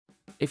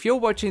If you're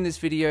watching this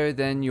video,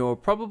 then you're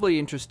probably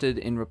interested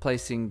in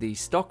replacing the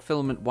stock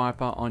filament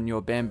wiper on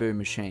your Bambu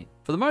machine.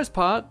 For the most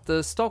part,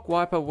 the stock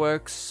wiper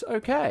works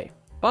okay.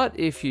 But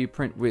if you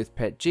print with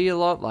PETG a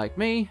lot like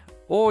me,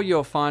 or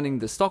you're finding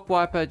the stock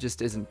wiper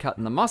just isn't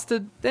cutting the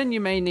mustard, then you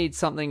may need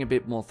something a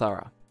bit more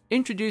thorough.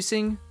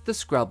 Introducing the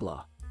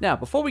Scrubbler. Now,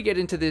 before we get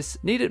into this,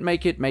 Need It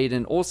Make It made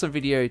an awesome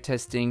video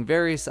testing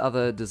various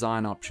other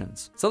design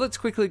options. So let's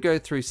quickly go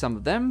through some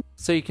of them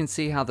so you can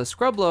see how the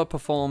Scrubbler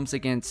performs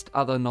against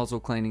other nozzle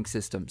cleaning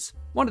systems.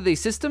 One of these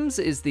systems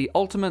is the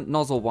Ultimate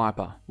Nozzle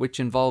Wiper, which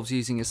involves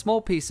using a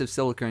small piece of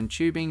silicone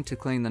tubing to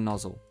clean the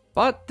nozzle.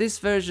 But this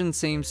version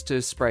seems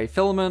to spray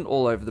filament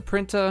all over the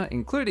printer,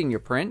 including your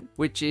print,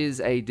 which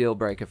is a deal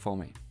breaker for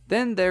me.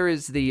 Then there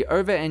is the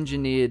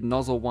over-engineered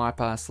nozzle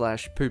wiper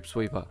 / poop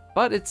sweeper,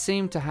 but it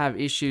seemed to have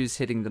issues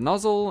hitting the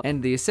nozzle,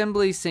 and the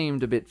assembly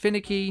seemed a bit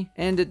finicky,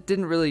 and it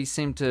didn't really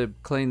seem to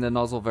clean the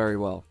nozzle very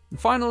well. And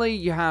finally,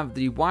 you have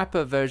the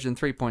wiper version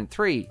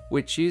 3.3,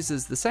 which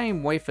uses the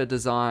same wafer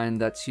design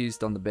that's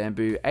used on the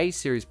Bambu A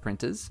series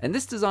printers, and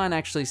this design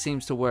actually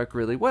seems to work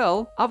really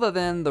well, other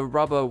than the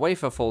rubber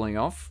wafer falling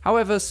off.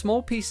 However,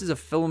 small pieces of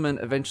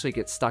filament eventually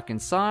get stuck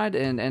inside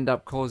and end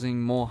up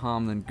causing more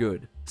harm than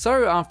good.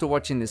 So after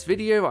watching this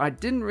video, I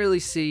didn't really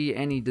see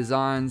any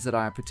designs that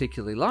I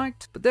particularly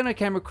liked, but then I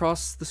came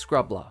across the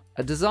Scrubbler,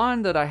 a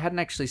design that I hadn't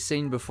actually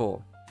seen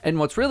before. And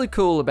what's really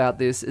cool about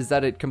this is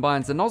that it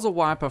combines the nozzle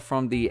wiper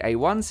from the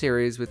A1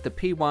 series with the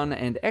P1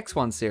 and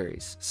X1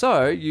 series.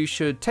 So you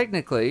should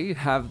technically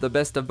have the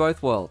best of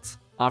both worlds.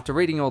 After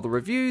reading all the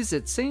reviews,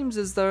 it seems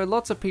as though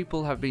lots of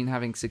people have been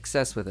having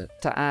success with it.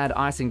 To add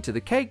icing to the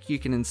cake, you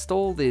can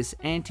install this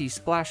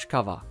anti-splash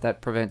cover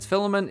that prevents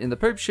filament in the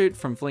poop chute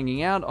from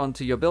flinging out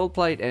onto your build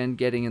plate and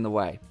getting in the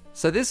way.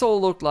 So this all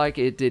looked like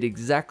it did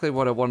exactly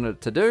what I wanted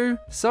it to do,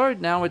 so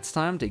now it's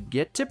time to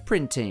get to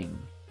printing.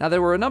 Now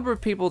there were a number of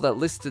people that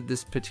listed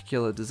this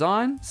particular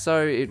design,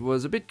 so it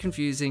was a bit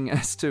confusing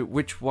as to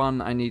which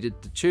one I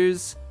needed to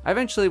choose. I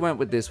eventually went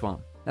with this one.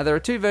 Now there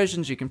are two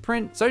versions you can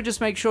print, so just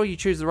make sure you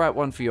choose the right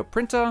one for your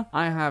printer.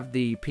 I have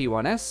the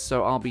P1S,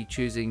 so I'll be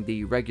choosing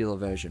the regular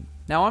version.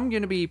 Now I'm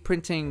going to be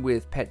printing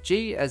with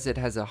PETG as it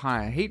has a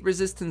higher heat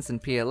resistance than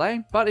PLA,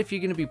 but if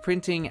you're going to be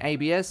printing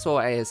ABS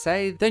or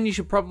ASA, then you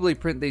should probably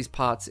print these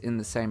parts in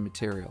the same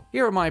material.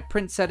 Here are my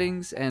print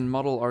settings and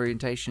model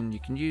orientation you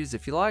can use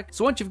if you like.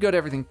 So once you've got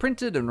everything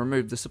printed and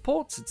removed the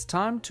supports, it's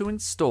time to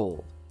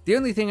install. The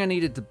only thing I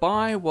needed to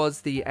buy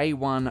was the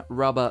A1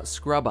 rubber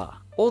scrubber.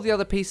 All the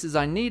other pieces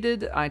I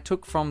needed, I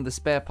took from the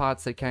spare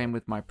parts that came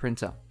with my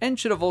printer, and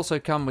should have also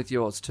come with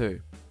yours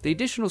too. The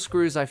additional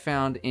screws I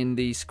found in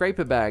the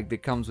scraper bag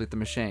that comes with the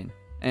machine,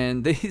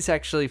 and these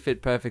actually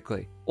fit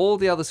perfectly. All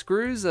the other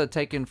screws are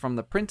taken from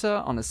the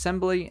printer on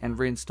assembly and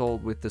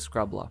reinstalled with the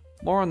Scrubbler.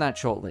 More on that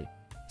shortly.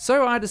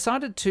 So I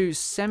decided to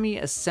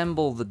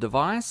semi-assemble the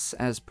device,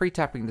 as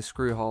pre-tapping the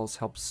screw holes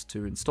helps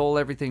to install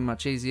everything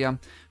much easier,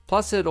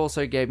 plus it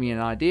also gave me an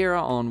idea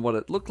on what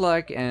it looked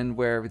like and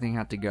where everything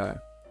had to go.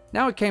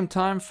 Now it came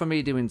time for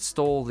me to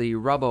install the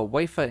rubber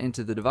wafer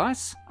into the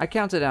device. I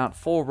counted out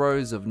 4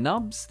 rows of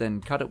nubs, then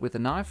cut it with a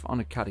knife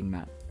on a cutting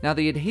mat. Now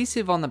the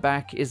adhesive on the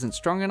back isn't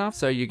strong enough,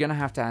 so you're going to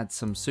have to add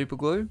some super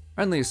glue.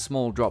 Only a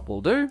small drop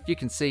will do. You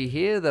can see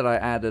here that I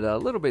added a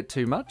little bit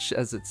too much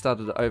as it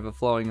started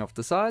overflowing off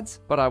the sides,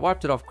 but I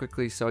wiped it off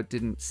quickly so it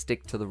didn't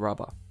stick to the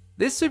rubber.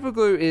 This super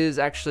glue is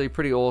actually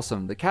pretty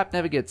awesome. The cap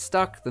never gets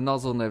stuck, the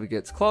nozzle never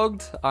gets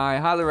clogged. I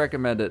highly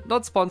recommend it.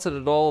 Not sponsored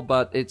at all,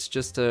 but it's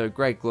just a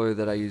great glue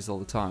that I use all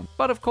the time.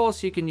 But of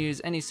course you can use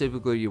any super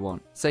glue you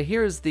want. So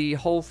here is the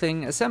whole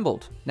thing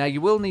assembled. Now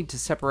you will need to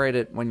separate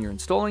it when you're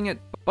installing it,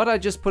 but I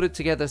just put it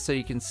together so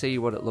you can see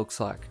what it looks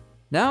like.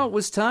 Now it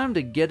was time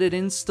to get it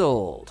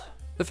installed.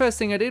 The first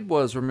thing I did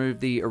was remove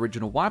the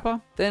original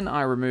wiper, then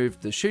I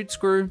removed the chute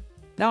screw.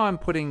 Now I'm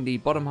putting the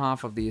bottom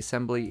half of the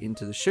assembly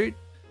into the chute.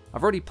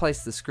 I've already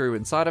placed the screw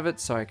inside of it,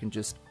 so I can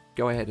just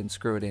go ahead and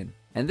screw it in.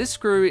 And this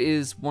screw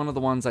is one of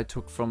the ones I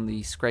took from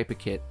the scraper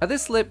kit. Now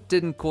this lip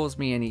didn't cause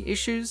me any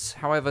issues,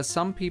 however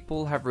some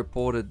people have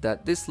reported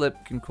that this lip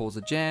can cause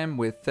a jam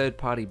with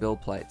third-party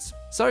build plates.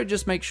 So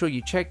just make sure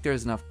you check there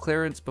is enough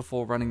clearance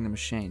before running the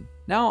machine.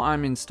 Now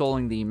I'm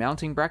installing the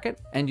mounting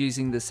bracket and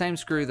using the same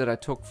screw that I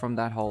took from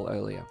that hole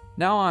earlier.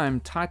 Now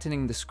I'm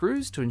tightening the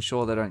screws to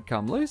ensure they don't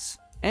come loose,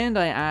 and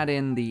I add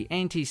in the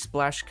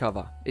anti-splash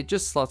cover. It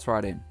just slots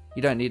right in.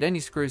 You don't need any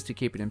screws to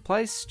keep it in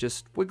place,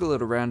 just wiggle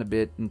it around a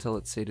bit until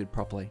it's seated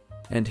properly.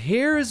 And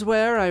here is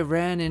where I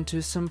ran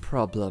into some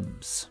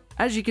problems.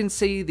 As you can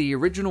see, the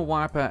original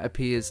wiper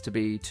appears to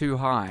be too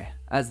high,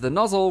 as the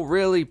nozzle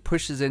really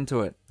pushes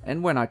into it.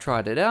 And when I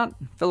tried it out,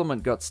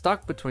 filament got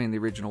stuck between the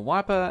original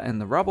wiper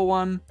and the rubber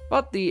one,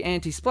 but the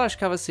anti-splash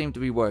cover seemed to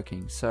be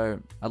working,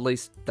 so at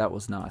least that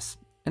was nice.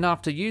 And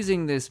after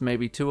using this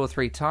maybe 2 or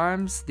 3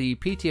 times, the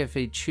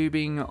PTFE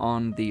tubing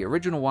on the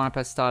original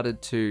wiper started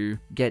to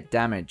get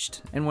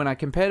damaged. And when I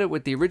compared it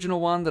with the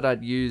original one that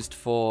I'd used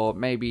for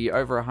maybe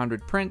over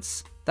 100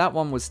 prints, That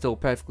one was still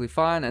perfectly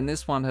fine, and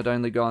this one had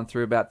only gone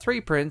through about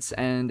 3 prints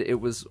and it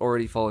was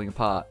already falling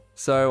apart.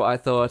 So I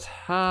thought,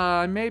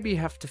 I maybe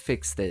have to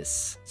fix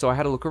this. So I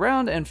had a look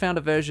around and found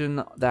a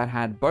version that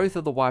had both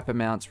of the wiper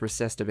mounts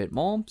recessed a bit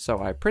more, so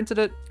I printed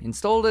it,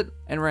 installed it,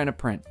 and ran a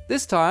print.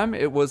 This time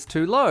it was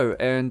too low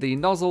and the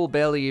nozzle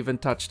barely even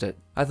touched it.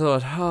 I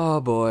thought,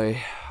 oh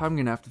boy, I'm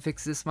gonna have to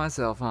fix this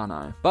myself, aren't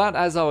I? But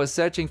as I was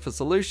searching for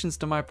solutions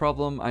to my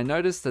problem, I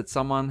noticed that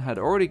someone had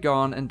already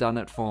gone and done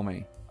it for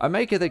me. A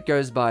maker that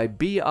goes by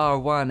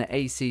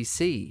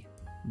BR1ACC.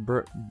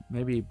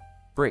 Maybe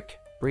Brick.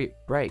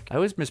 Break. I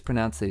always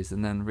mispronounce these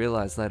and then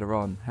realize later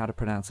on how to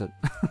pronounce it.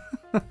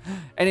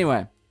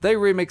 Anyway, they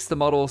remixed the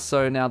model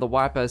so now the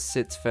wiper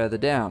sits further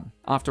down.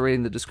 After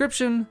reading the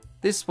description,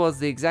 this was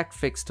the exact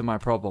fix to my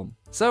problem.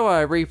 So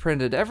I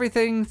reprinted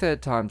everything,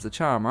 3rd time's the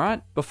charm,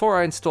 right? Before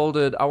I installed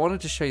it, I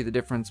wanted to show you the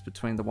difference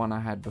between the one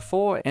I had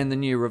before and the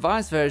new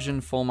revised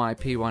version for my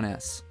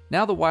P1S.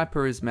 Now the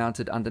wiper is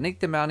mounted underneath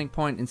the mounting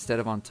point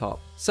instead of on top.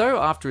 So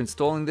after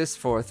installing this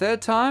for a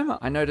 3rd time,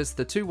 I noticed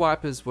the 2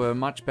 wipers were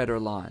much better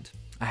aligned.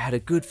 I had a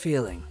good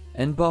feeling.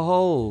 And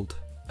behold,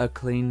 a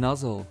clean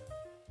nozzle.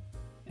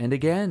 And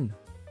again.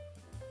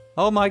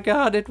 Oh my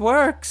god, it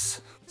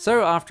works!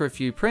 So after a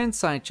few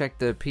prints, I checked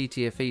the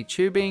PTFE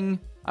tubing.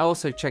 I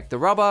also checked the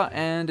rubber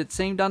and it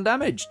seemed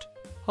undamaged.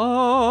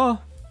 Oh!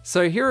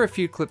 So here are a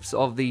few clips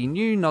of the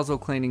new nozzle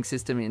cleaning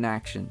system in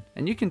action,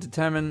 and you can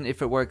determine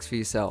if it works for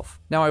yourself.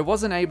 Now I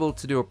wasn't able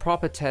to do a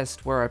proper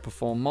test where I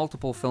perform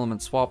multiple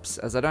filament swaps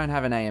as I don't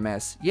have an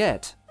AMS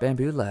yet.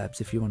 Bambu Labs,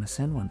 if you want to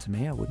send one to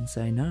me, I wouldn't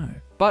say no.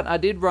 But I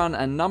did run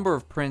a number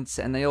of prints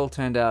and they all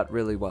turned out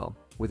really well,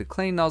 with a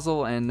clean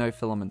nozzle and no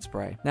filament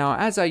spray. Now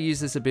as I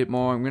use this a bit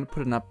more, I'm going to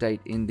put an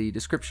update in the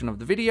description of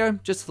the video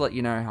just to let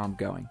you know how I'm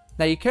going.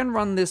 Now you can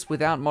run this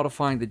without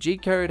modifying the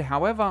G-code,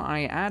 however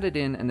I added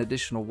in an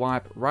additional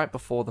wipe right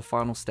before the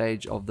final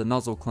stage of the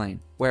nozzle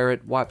clean, where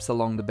it wipes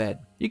along the bed.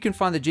 You can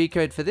find the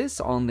G-code for this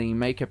on the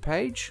maker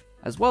page,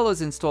 as well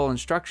as install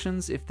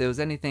instructions if there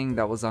was anything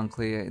that was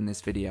unclear in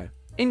this video.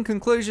 In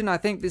conclusion, I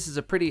think this is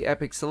a pretty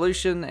epic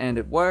solution and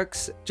it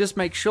works. Just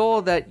make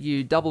sure that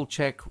you double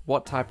check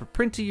what type of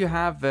printer you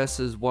have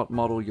versus what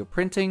model you're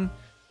printing.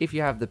 If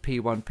you have the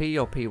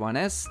P1P or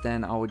P1S,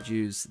 then I would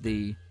use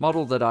the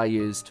model that I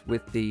used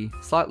with the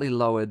slightly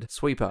lowered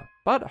sweeper.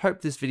 But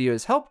hope this video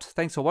has helped.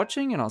 Thanks for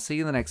watching and I'll see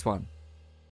you in the next one.